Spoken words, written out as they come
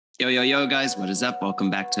Yo, yo, yo, guys, what is up?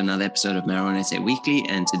 Welcome back to another episode of Marijuana Essay Weekly.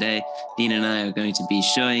 And today, Dean and I are going to be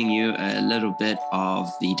showing you a little bit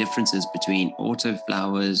of the differences between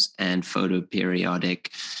autoflowers and photoperiodic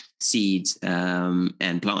seeds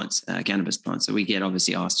and plants, cannabis plants. So we get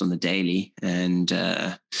obviously asked on the daily, and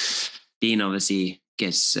Dean obviously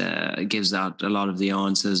gives out a lot of the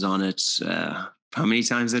answers on it. How many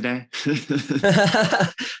times a day?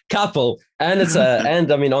 Couple. And it's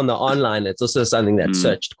and I mean, on the online, it's also something that's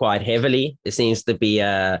searched quite heavily. There seems to be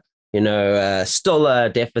still a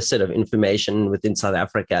deficit of information within South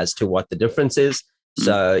Africa as to what the difference is.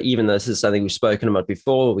 So even though this is something we've spoken about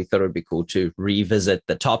before, we thought it would be cool to revisit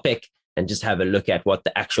the topic and just have a look at what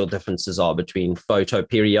the actual differences are between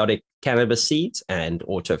photoperiodic cannabis seeds and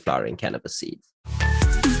autoflowering cannabis seeds.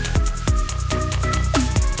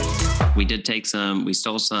 We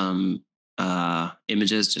stole some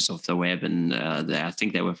images just off the web, and I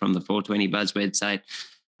think they were from the 420 Buds website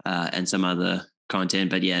and some other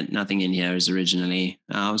content, but yeah, nothing in here is originally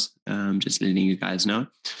ours. Just letting you guys know.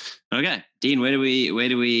 Okay, Dean, where do we,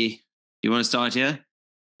 you want to start here?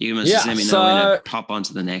 You must just let me know when to pop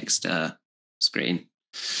onto the next screen.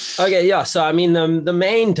 Okay, yeah. So, I mean, the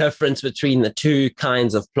main difference between the two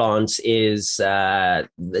kinds of plants is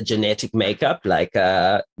the genetic makeup. Like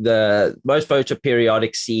the most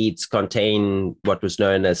photoperiodic seeds contain what was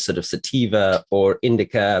known as sort of sativa or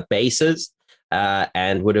indica bases,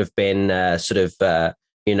 and would have been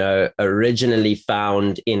originally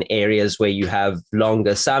found in areas where you have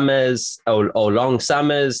longer summers or long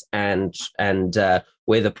summers and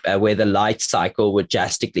where the light cycle would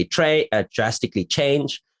drastically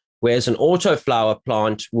change, whereas an autoflower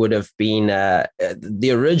plant would have been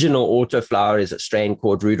the original autoflower is a strain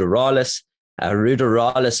called Ruderalis.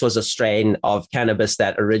 Ruderalis was a strain of cannabis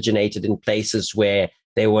that originated in places where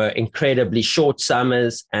there were incredibly short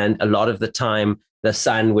summers, and a lot of the time the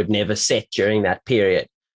sun would never set during that period.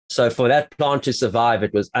 So for that plant to survive,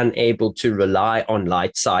 it was unable to rely on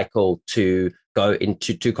light cycle to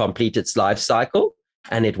complete its life cycle.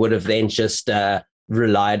 And it would have then just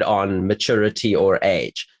relied on maturity or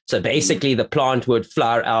age. So basically, the plant would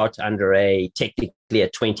flower out under technically a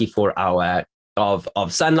 24-hour of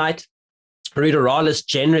sunlight. Ruderalis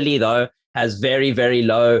generally, though, has very, very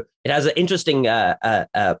low. It has an interesting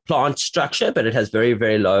plant structure, but it has very,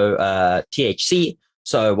 very low THC.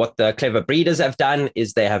 So what the clever breeders have done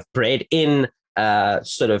is they have bred in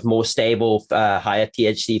sort of more stable, higher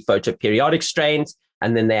THC photoperiodic strains.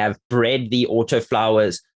 And then they have bred the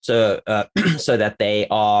autoflowers so that they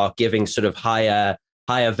are giving sort of higher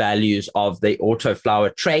values of the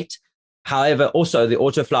autoflower trait. However, also the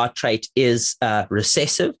autoflower trait is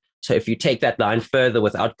recessive. So if you take that line further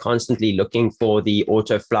without constantly looking for the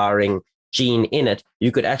autoflowering gene in it,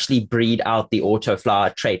 you could actually breed out the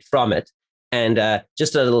autoflower trait from it. And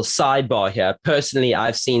just a little sidebar here. Personally,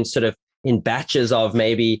 I've seen sort of in batches of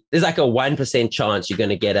maybe there's like a 1% chance you're going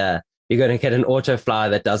to get an autoflower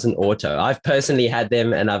that doesn't auto. I've personally had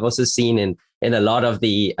them, and I've also seen in a lot of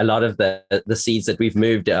the seeds that we've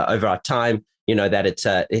moved over our time,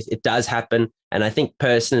 that it does happen. And I think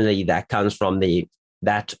personally that comes from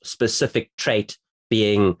that specific trait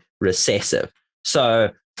being recessive. So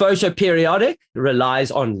photoperiodic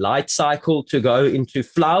relies on light cycle to go into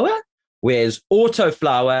flower, whereas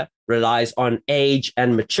autoflower relies on age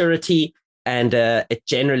and maturity. And it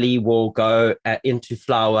generally will go into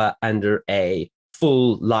flower under a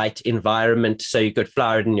full light environment. So you could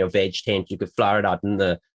flower it in your veg tent, you could flower it out in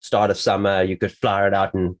the start of summer, you could flower it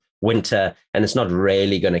out in winter, and it's not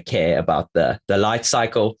really going to care about the light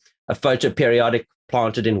cycle. A photoperiodic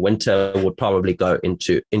planted in winter would probably go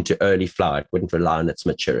into early flower. It wouldn't rely on its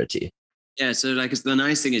maturity. Yeah, so like the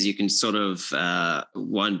nice thing is you can sort of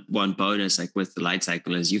one bonus like with the light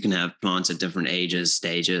cycle is you can have plants at different ages,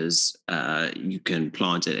 stages. You can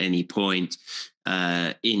plant at any point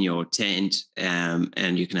in your tent,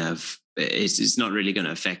 and you can have it's not really going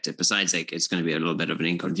to affect it. Besides, like it's going to be a little bit of an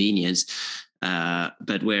inconvenience.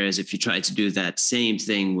 But whereas if you try to do that same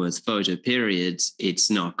thing with photoperiod, it's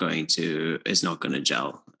not going to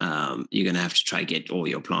gel. You're going to have to try get all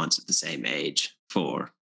your plants at the same age for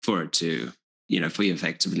it to, for you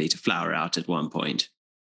effectively to flower out at one point.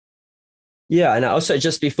 Yeah, and also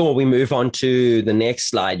just before we move on to the next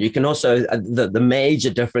slide, you can also, the major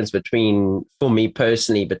difference for me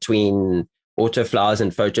personally, between autoflowers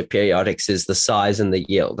and photoperiodics is the size and the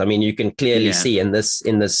yield. I mean, you can clearly see in this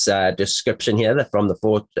description here from the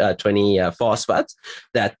 420 Fast Buds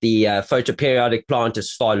that the photoperiodic plant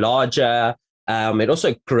is far larger. It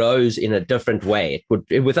also grows in a different way.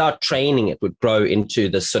 Without training, it would grow into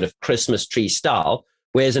this sort of Christmas tree style,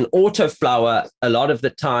 whereas an autoflower, a lot of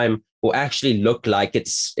the time, will actually look like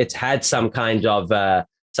it's had some kind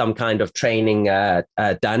of training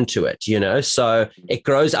done to it, you know. So it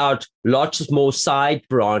grows out lots more side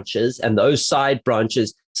branches, and those side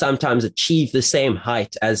branches sometimes achieve the same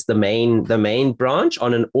height as the main branch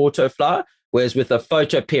on an autoflower. Whereas with a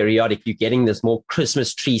photoperiodic, you're getting this more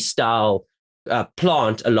Christmas tree style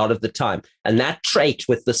plant a lot of the time. And that trait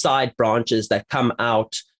with the side branches that come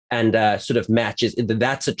out and sort of matches,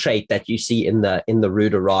 that's a trait that you see in the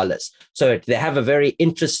ruderalis. So they have a very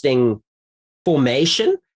interesting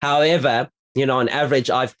formation. However, you know, on average,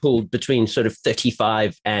 I've pulled between sort of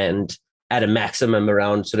 35 and at a maximum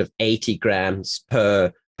around sort of 80 grams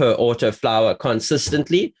per autoflower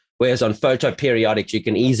consistently. Whereas on photoperiodics, you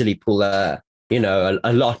can easily pull a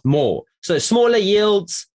lot more. So smaller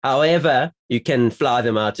yields, however, you can fly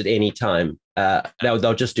them out at any time.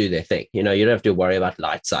 They'll just do their thing. You know, you don't have to worry about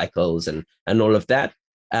light cycles and all of that.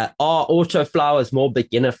 Are autoflowers more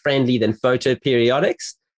beginner friendly than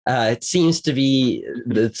photoperiodics? It seems to be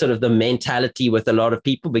the sort of the mentality with a lot of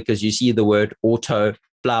people, because you see the word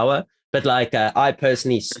autoflower. But like I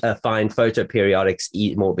personally find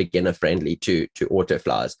photoperiodics more beginner friendly to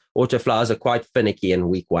autoflowers. Autoflowers are quite finicky in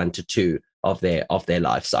week 1 to 2 of their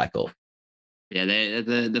life cycle. Yeah,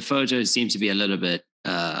 the photos seem to be a little bit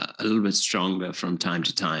stronger from time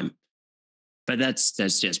to time, but that's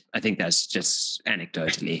just, I think that's just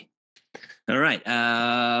anecdotally. All right,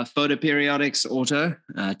 photoperiodics auto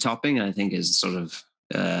topping, I think, is sort of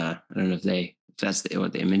I don't know if that's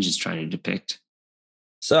what the image is trying to depict.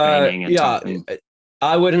 So yeah, topping.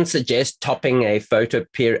 I wouldn't suggest topping an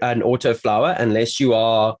autoflower unless you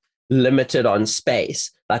are limited on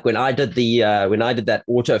space. Like when I did that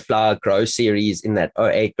autoflower grow series in that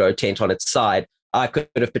 08 grow tent on its side, I could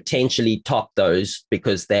have potentially topped those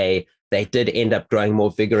because they did end up growing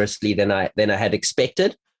more vigorously than I had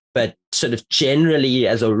expected. But sort of generally,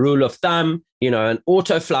 as a rule of thumb, you know, an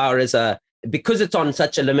autoflower because it's on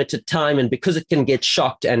such a limited time and because it can get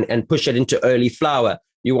shocked and push it into early flower,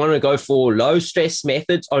 you want to go for low stress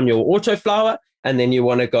methods on your autoflower, and then you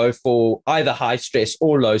want to go for either high stress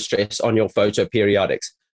or low stress on your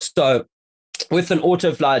photoperiodics. So with an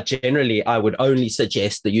autoflower, generally, I would only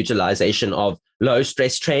suggest the utilization of low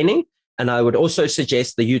stress training. And I would also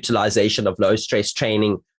suggest the utilization of low stress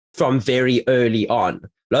training from very early on.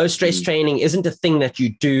 Low stress training isn't a thing that you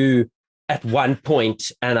do at one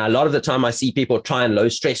point. And a lot of the time I see people try and low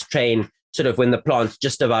stress train sort of when the plant's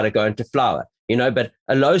just about to go into flower, you know, but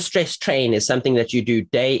a low stress train is something that you do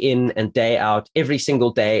day in and day out, every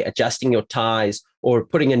single day, adjusting your ties or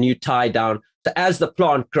putting a new tie down. So as the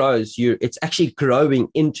plant grows, it's actually growing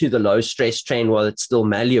into the low stress train while it's still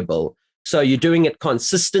malleable. So you're doing it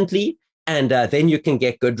consistently, and then you can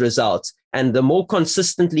get good results. And the more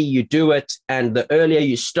consistently you do it and the earlier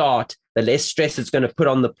you start, the less stress it's going to put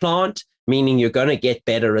on the plant, meaning you're going to get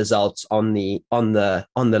better results on the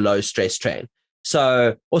low stress train.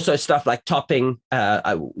 So also stuff like topping,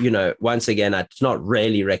 once again, it's not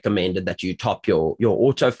really recommended that you top your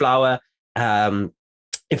autoflower.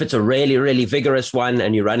 If it's a really, really vigorous one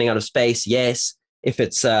and you're running out of space, yes. If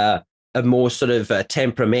it's a more sort of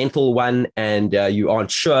temperamental one and you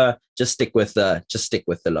aren't sure, just stick with the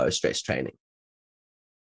low stress training.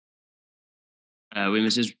 We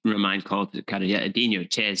must just remind Carl to cut it. Yeah, Dean, your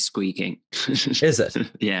chair's squeaking. Is it?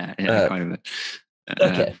 yeah, quite a bit.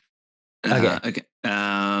 Okay. Okay.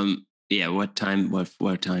 Yeah. What time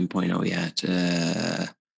point are we at?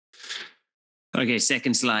 Okay.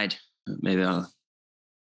 Second slide. Maybe I'll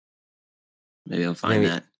find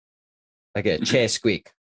that. Okay. Chair squeak.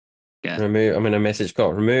 Yeah. I'm going to message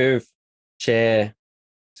Carl. Remove chair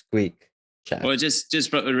squeak chat. Well,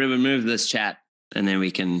 just remove this chat, and then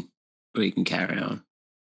we can carry on.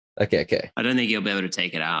 Okay. I don't think you'll be able to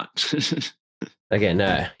take it out. Okay.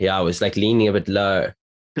 No. Yeah, I was like leaning a bit low.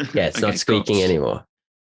 Yeah, it's not squeaking anymore.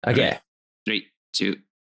 Okay. 3, 2,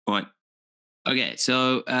 1. Okay,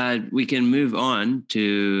 so we can move on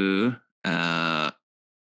to the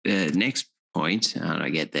next point. How do I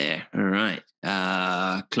get there? All right.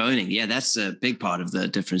 Cloning. Yeah, that's a big part of the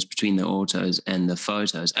difference between the autos and the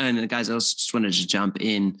photos. And guys, I also just wanted to jump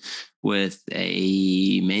in with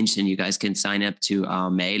a mention. You guys can sign up to our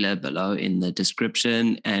mailer below in the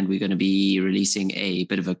description, and we're going to be releasing a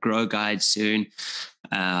bit of a grow guide soon.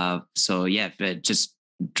 So yeah, but just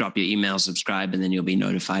drop your email, subscribe, and then you'll be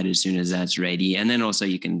notified as soon as that's ready. And then also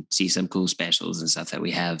you can see some cool specials and stuff that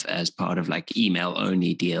we have as part of like email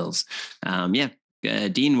only deals.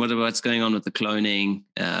 Dean, what's going on with the cloning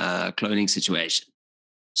situation?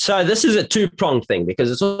 So this is a two-pronged thing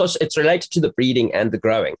because it's related to the breeding and the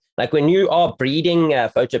growing. Like when you are breeding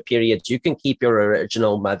photoperiods, you can keep your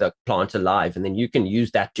original mother plant alive, and then you can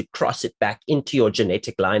use that to cross it back into your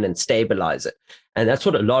genetic line and stabilize it. And that's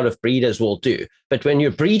what a lot of breeders will do. But when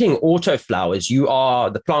you're breeding autoflowers,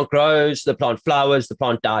 the plant grows, the plant flowers, the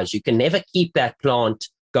plant dies. You can never keep that plant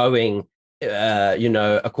going, by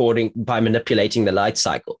manipulating the light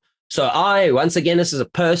cycle. So once again, this is a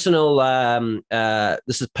personal, but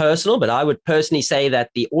I would personally say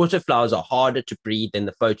that the autoflowers are harder to breed than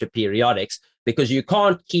the photoperiodics because you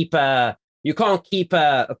can't keep a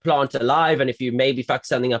plant alive. And if you maybe fuck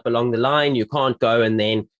something up along the line, you can't go and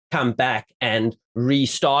then come back and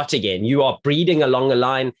restart again. You are breeding along a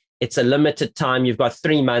line. It's a limited time. You've got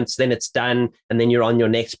 3 months, then it's done. And then you're on your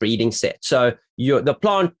next breeding set. So the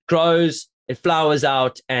plant grows, it flowers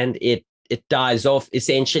out, and it dies off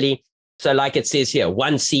essentially. So like it says here,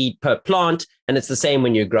 1 seed per plant. And it's the same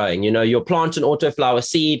when you're growing. You'll plant an autoflower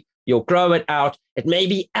seed, you'll grow it out. It may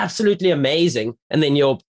be absolutely amazing. And then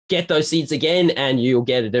you'll get those seeds again and you'll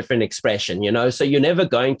get a different expression, So you're never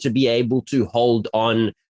going to be able to hold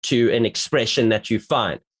on to an expression that you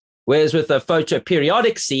find. Whereas with a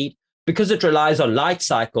photoperiodic seed, because it relies on light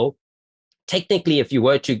cycle, technically if you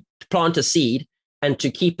were to plant a seed and to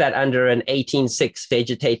keep that under an 18:6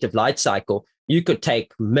 vegetative light cycle, you could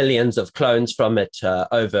take millions of clones from it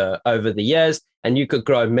over the years, and you could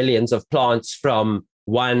grow millions of plants from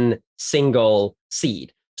one single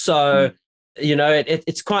seed. So,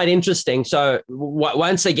 it's quite interesting. So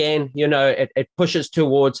once again, it pushes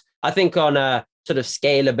towards, I think, on a sort of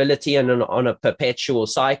scalability and on a perpetual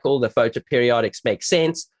cycle, the photoperiodics make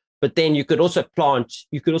sense. But then you could also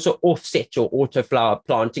offset your autoflower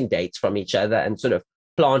planting dates from each other and sort of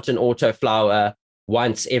plant an autoflower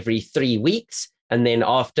once every 3 weeks. And then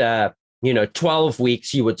after, 12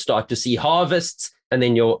 weeks, you would start to see harvests. And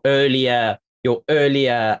then the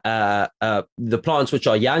plants which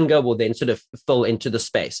are younger will then sort of fill into the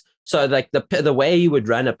space. So like the way you would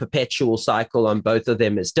run a perpetual cycle on both of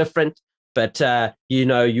them is different. But,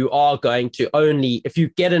 you are going to only, if you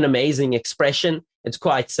get an amazing expression, it's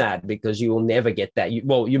quite sad because you will never get that.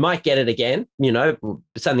 You might get it again,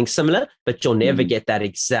 something similar, but you'll never get that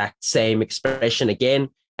exact same expression again.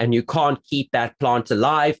 And you can't keep that plant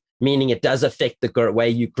alive, meaning it does affect the way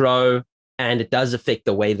you grow, and it does affect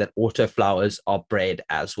the way that autoflowers are bred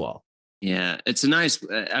as well. Yeah, it's a nice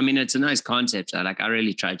concept. I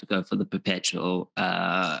really try to go for the perpetual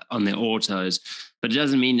on the autos, but it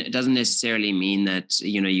doesn't necessarily mean that,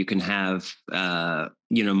 you can have,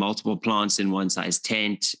 multiple plants in one size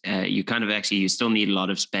tent. You kind of you still need a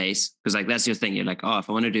lot of space because that's your thing. You're like, oh, if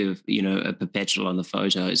I want to do, a perpetual on the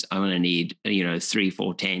photos, I want to need,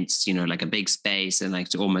 3-4 tents, like a big space and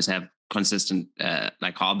to almost have consistent,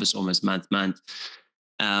 harvest almost month.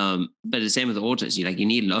 But the same with the autos, you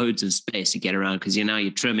need loads of space to get around because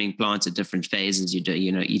you're trimming plants at different phases. You do,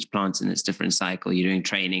 each plant's in its different cycle. You're doing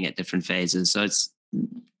training at different phases. So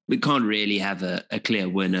we can't really have a clear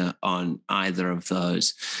winner on either of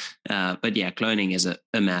those. But yeah, cloning is a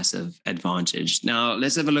massive advantage. Now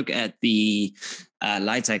let's have a look at the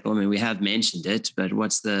light cycle. I mean, we have mentioned it, but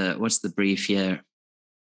what's the brief here?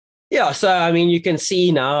 Yeah, so you can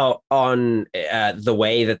see now on the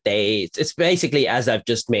way that it's basically as I've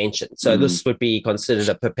just mentioned. So this would be considered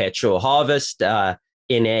a perpetual harvest.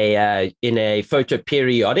 In a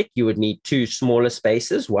photoperiodic, you would need 2 smaller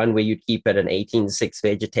spaces, one where you'd keep it an 18:6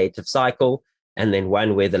 vegetative cycle, and then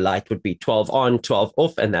one where the light would be 12 on, 12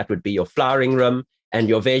 off, and that would be your flowering room, and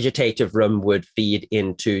your vegetative room would feed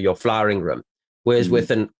into your flowering room. Whereas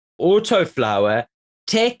with an autoflower,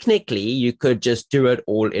 technically, you could just do it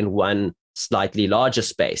all in one slightly larger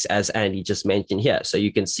space, as Andy just mentioned here. So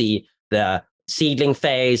you can see the seedling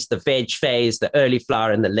phase, the veg phase, the early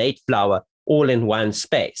flower, and the late flower all in one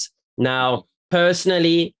space. Now,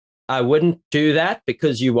 personally, I wouldn't do that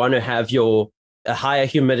because you want to have a higher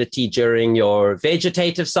humidity during your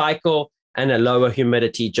vegetative cycle and a lower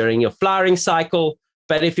humidity during your flowering cycle.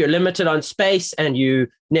 But if you're limited on space and you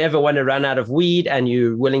never want to run out of weed and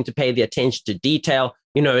you're willing to pay the attention to detail,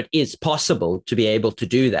 it is possible to be able to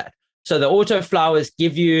do that. So the autoflowers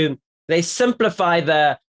they simplify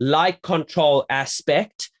the light control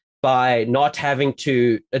aspect by not having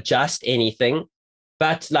to adjust anything.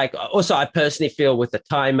 But also I personally feel with the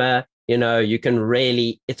timer, you can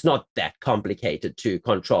it's not that complicated to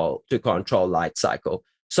control light cycle.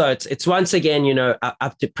 So it's once again,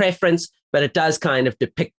 up to preference, but it does kind of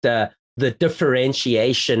depict the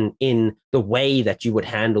differentiation in the way that you would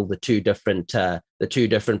handle the two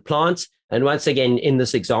different plants. And once again, in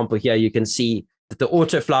this example here, you can see that the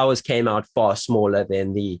autoflowers came out far smaller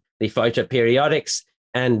than the photoperiodics.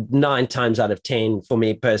 And 9 times out of 10, for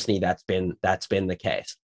me personally, that's been the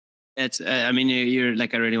case. It's, I mean, you're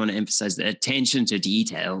like, I really want to emphasize the attention to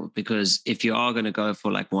detail, because if you are going to go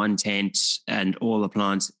for like one tent and all the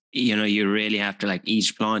plants, you really have to, like,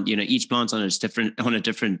 each plant, each plant's on a different,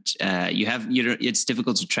 it's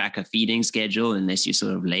difficult to track a feeding schedule unless you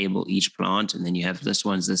sort of label each plant. And then you have, this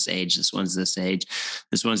one's this age, this one's this age,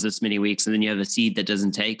 this one's this many weeks. And then you have a seed that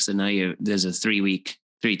doesn't take. So now there's a 3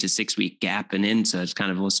 to 6 week gap in. So it's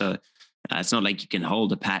kind of also, it's not like you can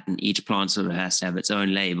hold a pattern. Each plant sort of has to have its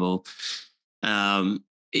own label.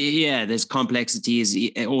 There's complexities.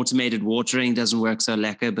 Automated watering doesn't work so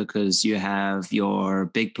lekker, because you have your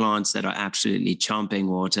big plants that are absolutely chomping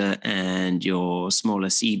water, and your smaller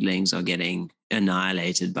seedlings are getting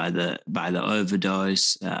annihilated by the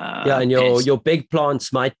overdose. And your big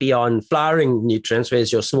plants might be on flowering nutrients,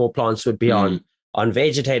 whereas your small plants would be on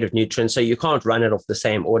vegetative nutrients. So you can't run it off the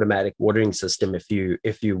same automatic watering system if you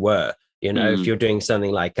were. If you're doing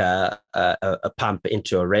something like a pump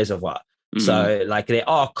into a reservoir. So like there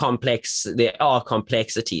are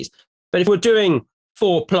complexities. But if we're doing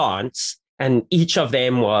 4 plants and each of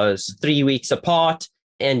them was 3 weeks apart,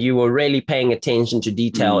 and you were really paying attention to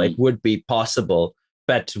detail, it would be possible.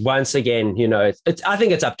 But once again, I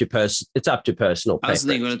think it's up to personal preference. I was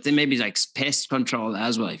thinking, well, there may be like pest control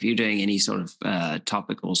as well. If you're doing any sort of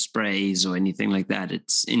topical sprays or anything like that,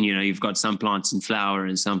 you've got some plants in flower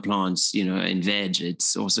and some plants, in veg.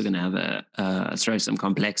 It's also going to have throw some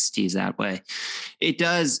complexities that way. It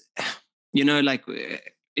does,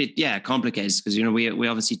 complicates, because we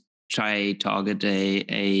obviously target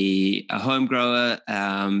a home grower,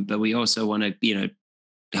 but we also want to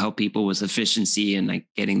help people with efficiency and like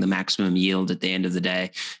getting the maximum yield at the end of the day.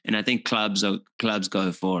 And I think clubs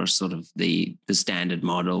go for sort of the standard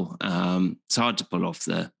model. It's hard to pull off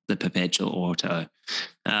the perpetual auto.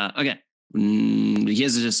 Okay.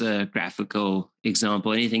 Here's just a graphical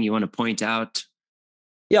example. Anything you want to point out?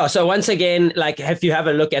 Yeah. So once again, like if you have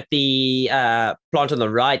a look at the plant on the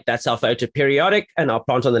right, that's our photoperiodic, and our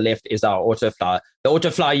plant on the left is our autoflower. The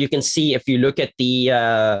autoflower, you can see if you look at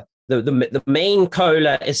the main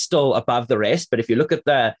cola is still above the rest, but if you look at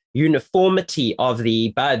the uniformity of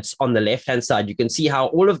the buds on the left-hand side, you can see how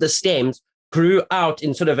all of the stems grew out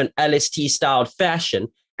in sort of an LST styled fashion.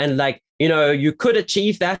 And you could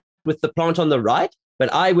achieve that with the plant on the right,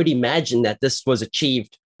 but I would imagine that this was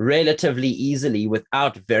achieved relatively easily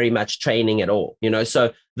without very much training at all.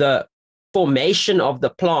 So the formation of the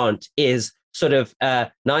plant is sort of a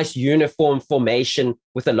nice uniform formation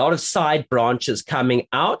with a lot of side branches coming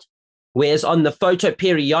out. Whereas on the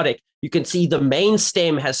photoperiodic, you can see the main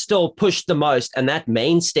stem has still pushed the most, and that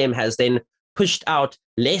main stem has then pushed out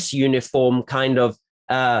less uniform kind of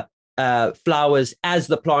flowers as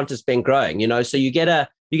the plant has been growing. So you get a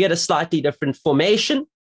slightly different formation.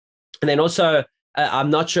 And then also, I'm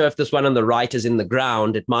not sure if this one on the right is in the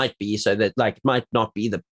ground. It might be, so that it might not be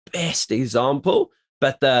the best example,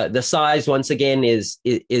 but the size once again is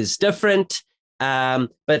different.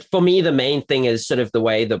 But for me, the main thing is sort of the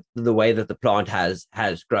way that the plant has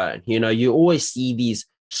grown. You always see these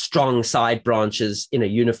strong side branches in a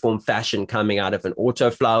uniform fashion coming out of an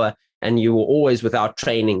autoflower, and you will always, without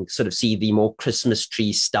training, sort of see the more Christmas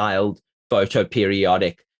tree styled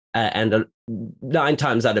photoperiodic. And 9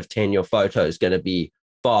 times out of 10, your photo is going to be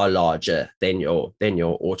far larger than your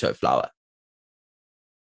autoflower.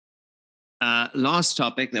 Last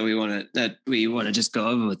topic that we want to just go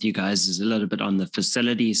over with you guys is a little bit on the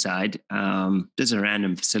facility side. There's a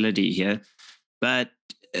random facility here, but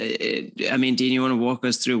Dean, you want to walk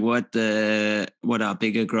us through what our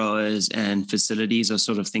bigger growers and facilities are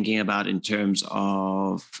sort of thinking about in terms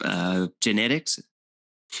of genetics?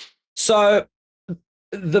 So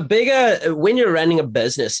when you're running a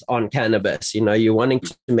business on cannabis, you're wanting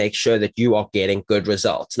to make sure that you are getting good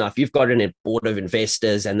results. Now, if you've got a board of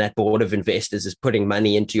investors and that board of investors is putting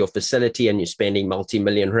money into your facility and you're spending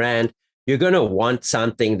multi-million rand, you're going to want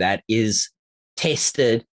something that is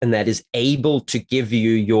tested and that is able to give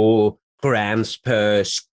you your grams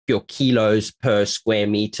your kilos per square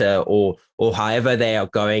meter, or however they are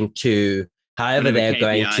going to give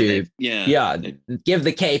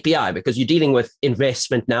the KPI, because you're dealing with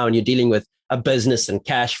investment now and you're dealing with a business and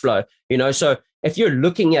cash flow, so if you're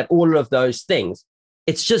looking at all of those things,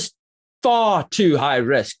 it's just far too high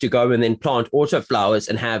risk to go and then plant autoflowers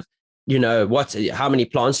and have, how many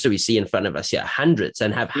plants do we see in front of us here? Hundreds,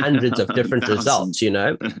 and have hundreds of different results,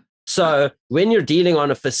 So when you're dealing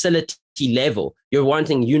on a facility level, you're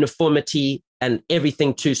wanting uniformity and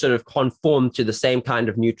everything to sort of conform to the same kind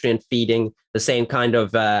of nutrient feeding, the same kind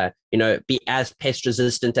of, be as pest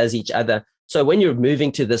resistant as each other. So when you're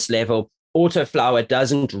moving to this level, autoflower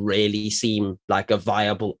doesn't really seem like a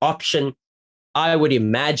viable option. I would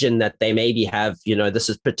imagine that they maybe have, this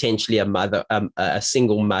is potentially a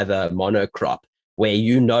single mother monocrop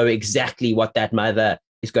where exactly what that mother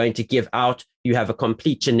is going to give out. You have a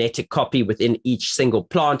complete genetic copy within each single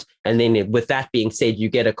plant. And then with that being said, you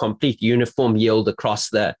get a complete uniform yield across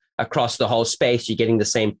the whole space. You're getting the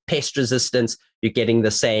same pest resistance. You're getting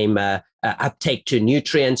the same uptake to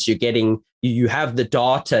nutrients. You have the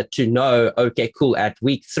data to know, okay, cool, at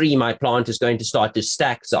week 3, my plant is going to start to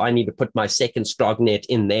stack. So I need to put my second Strognet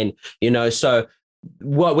in then, so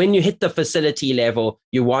when you hit the facility level,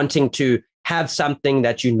 you're wanting to have something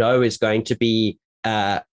that is going to be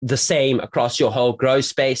the same across your whole grow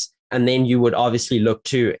space. And then you would obviously look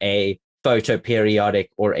to a photoperiodic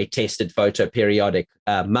or a tested photoperiodic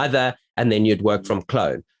mother, and then you'd work from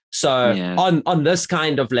clone. So on this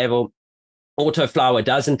kind of level, autoflower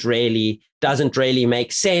doesn't really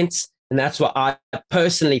make sense. And that's why I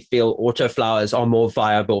personally feel autoflowers are more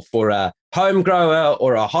viable for a home grower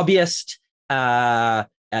or a hobbyist.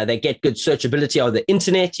 They get good searchability on the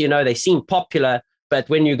internet. They seem popular. But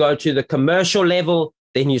when you go to the commercial level,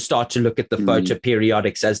 then you start to look at the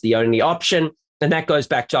photoperiodics as the only option. And that goes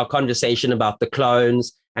back to our conversation about the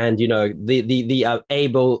clones and, the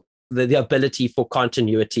ability for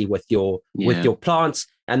continuity with your plants.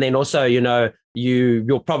 And then also,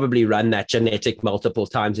 you'll probably run that genetic multiple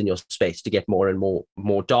times in your space to get more and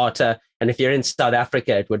more data. And if you're in South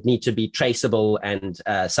Africa, it would need to be traceable and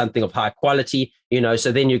something of high quality,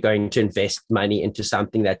 so then you're going to invest money into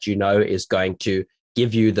something that is going to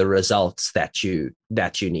give you the results that you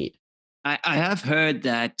need. I have heard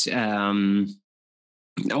that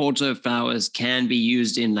autoflowers can be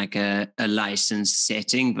used in like a licensed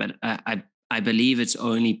setting, but I believe it's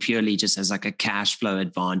only purely just as like a cash flow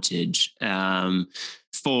advantage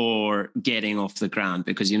for getting off the ground.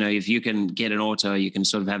 Because, if you can get an auto, you can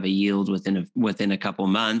sort of have a yield within a couple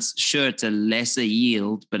months. Sure, it's a lesser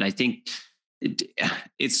yield, but I think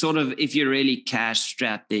it's sort of, if you're really cash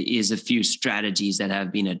strapped, there is a few strategies that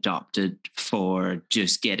have been adopted for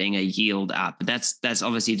just getting a yield up. But that's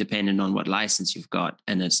obviously dependent on what license you've got,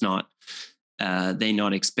 and it's not they're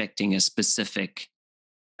not expecting a specific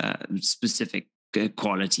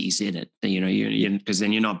qualities in it. Because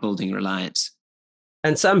then you're not building reliance.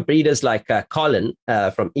 And some breeders like Colin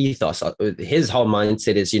from Ethos, his whole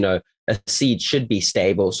mindset is, a seed should be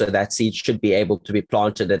stable. So that seed should be able to be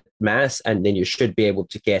planted at mass, and then you should be able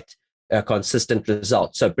to get a consistent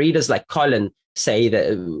result. So breeders like Colin say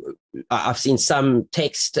that I've seen some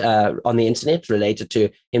text on the internet related to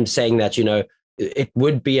him saying that, it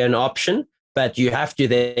would be an option, but you have to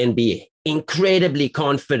then be incredibly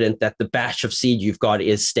confident that the batch of seed you've got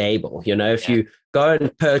is stable. If you go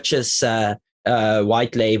and purchase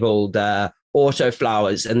white labeled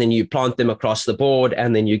autoflowers and then you plant them across the board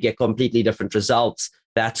and then you get completely different results,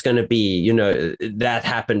 that's going to be, that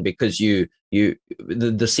happened because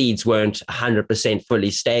the seeds weren't 100%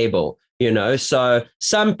 fully stable, so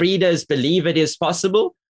some breeders believe it is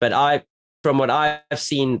possible, but from what I've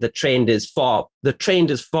seen, the trend is far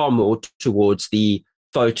more towards the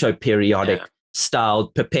photoperiodic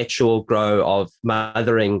styled perpetual grow of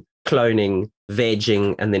mothering, cloning,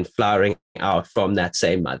 vegging, and then flowering out from that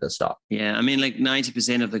same mother stock. Yeah, I mean, like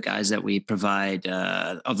 90% of the guys that we provide,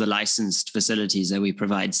 of the licensed facilities that we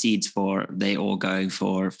provide seeds for, they all going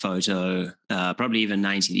for photo, probably even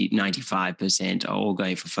 95% are all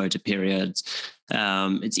going for photo periods.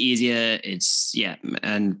 It's easier,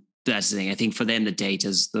 and that's the thing. I think for them, the data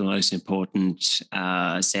is the most important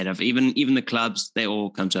set of, even the clubs, they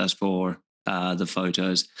all come to us for the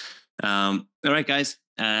photos. All right, guys,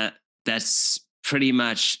 that's pretty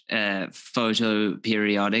much photo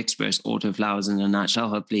periodics versus autoflowers in a nutshell.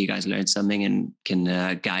 Hopefully you guys learned something and can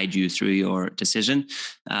guide you through your decision.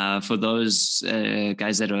 For those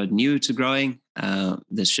guys that are new to growing,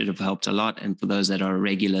 this should have helped a lot. And for those that are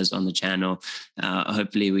regulars on the channel,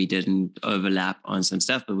 hopefully we didn't overlap on some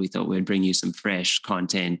stuff, but we thought we'd bring you some fresh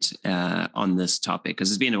content on this topic, because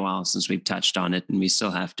it's been a while since we've touched on it, and we still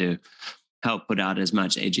have to help put out as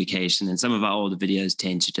much education. And some of our older videos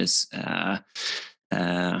tend to just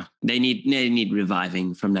they need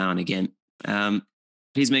reviving from now and again.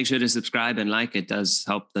 Please make sure to subscribe and like. It does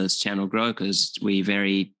help this channel grow, because we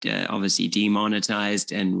very obviously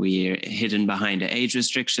demonetized and we're hidden behind an age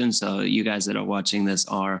restriction. So you guys that are watching this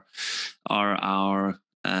are our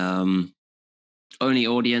only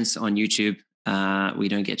audience on YouTube. We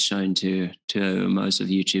don't get shown to most of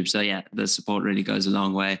YouTube. So yeah, the support really goes a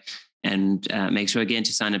long way. And make sure again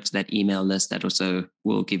to sign up to that email list. That also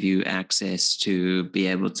will give you access to be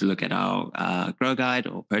able to look at our grow guide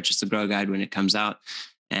or purchase the grow guide when it comes out.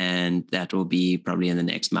 and that will be probably in the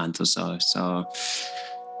next month or so. So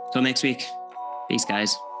till next week. Peace,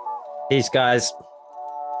 guys. Peace, guys.